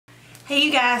Hey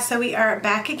you guys, so we are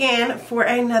back again for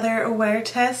another wear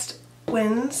test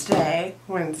Wednesday.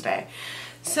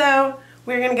 So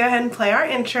we're going to go ahead and play our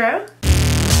intro.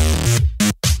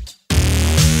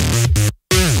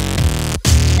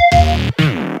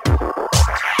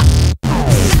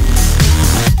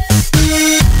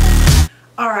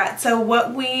 Alright, so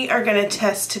what we are going to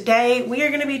test today, we are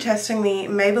going to be testing the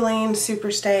Maybelline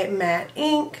Superstay Matte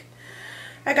Ink.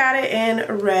 I got it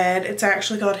in red. It's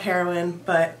actually called Heroin,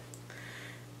 but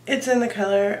it's in the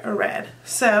color red.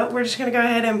 So we're just going to go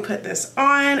ahead and put this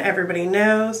on. Everybody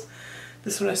knows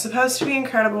this one is supposed to be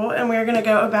incredible, and we're going to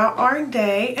go about our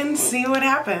day and see what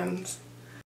happens.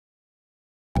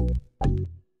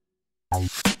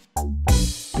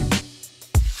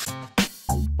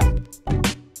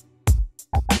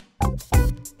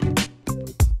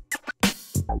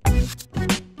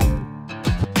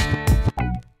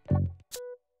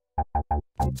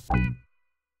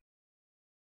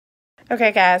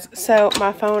 Okay guys, so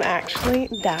my phone actually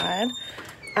died.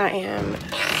 I am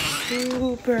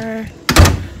super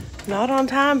not on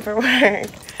time for work.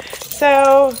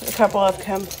 So, a couple of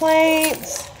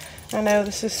complaints. I know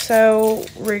this is so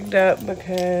rigged up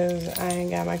because I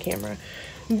ain't got my camera.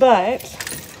 But,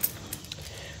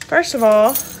 first of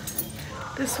all,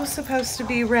 this was supposed to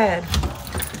be red.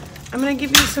 I'm going to give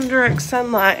you some direct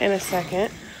sunlight in a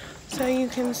second so you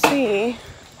can see.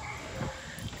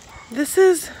 This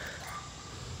is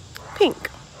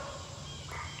pink.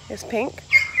 It's pink.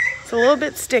 It's a little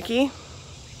bit sticky.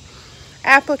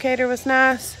 Applicator was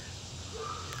nice.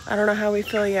 I don't know how we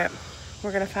feel yet.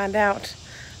 We're gonna find out.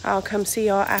 I'll come see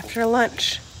y'all after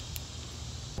lunch.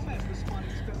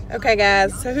 Okay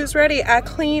guys, so who's ready? I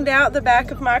cleaned out the back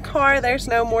of my car. There's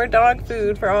no more dog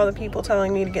food for all the people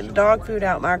telling me to get the dog food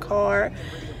out my car.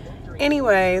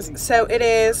 Anyways, so it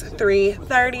is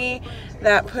 3:30.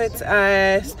 That puts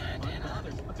us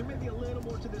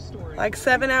like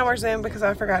 7 hours in because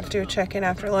I forgot to do a check-in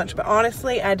after lunch. But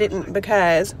honestly, I didn't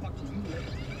because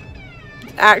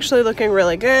it's actually looking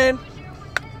really good.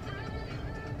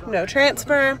 No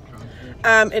transfer.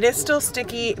 It is still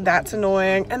sticky. That's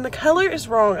annoying. And the color is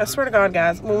wrong. I swear to God,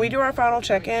 guys, when we do our final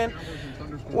check-in,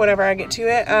 whenever I get to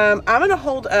it, I'm going to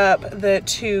hold up the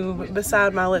tube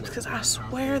beside my lips because I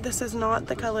swear this is not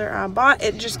the color I bought.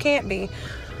 It just can't be.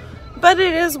 But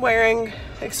it is wearing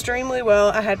extremely well.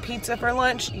 I had pizza for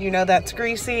lunch. You know that's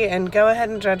greasy, and go ahead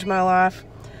and judge my life.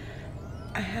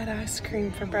 I had ice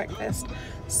cream for breakfast.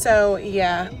 So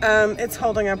yeah, it's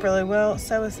holding up really well.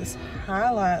 So is this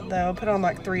highlight though. I put on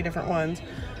like 3 different ones.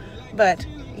 But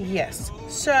yes,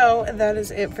 so that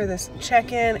is it for this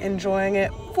check-in. Enjoying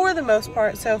it for the most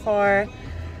part so far.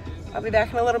 I'll be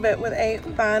back in a little bit with a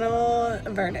final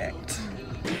verdict.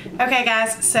 Okay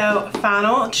guys, so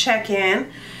final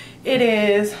check-in. It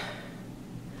is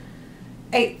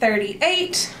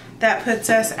 8:38. That puts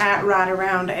us at right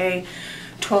around a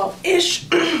 12-ish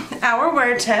hour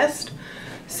wear test.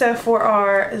 So for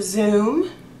our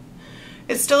zoom,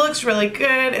 it still looks really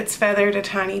good. It's feathered a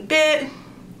tiny bit.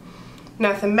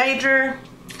 Nothing major.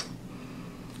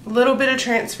 A little bit of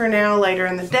transfer now later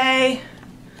in the day.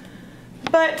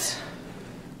 But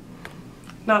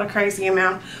not a crazy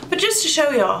amount. But just to show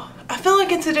y'all, I feel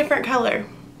like it's a different color.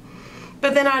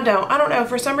 But then I don't know,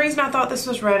 for some reason I thought this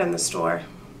was red in the store.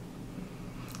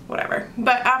 Whatever.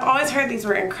 But I've always heard these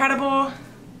were incredible.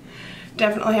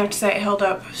 Definitely have to say it held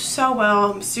up so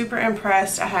well. I'm super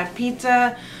impressed. I had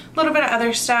pizza, a little bit of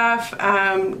other stuff.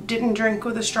 Didn't drink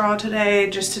with a straw today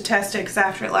just to test it because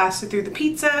after it lasted through the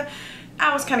pizza,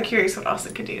 I was kind of curious what else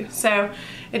it could do. So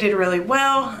it did really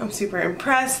well. I'm super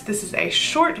impressed. This is a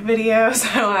short video,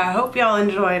 so I hope y'all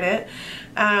enjoyed it.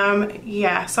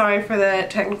 Yeah, sorry for the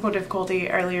technical difficulty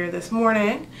earlier this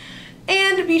morning.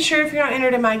 And be sure if you're not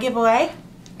entered in my giveaway,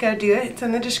 go do it. It's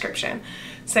in the description.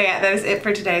 So yeah, that is it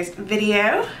for today's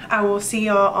video. I will see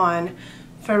y'all on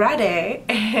Friday.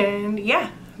 And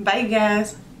yeah, bye you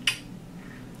guys.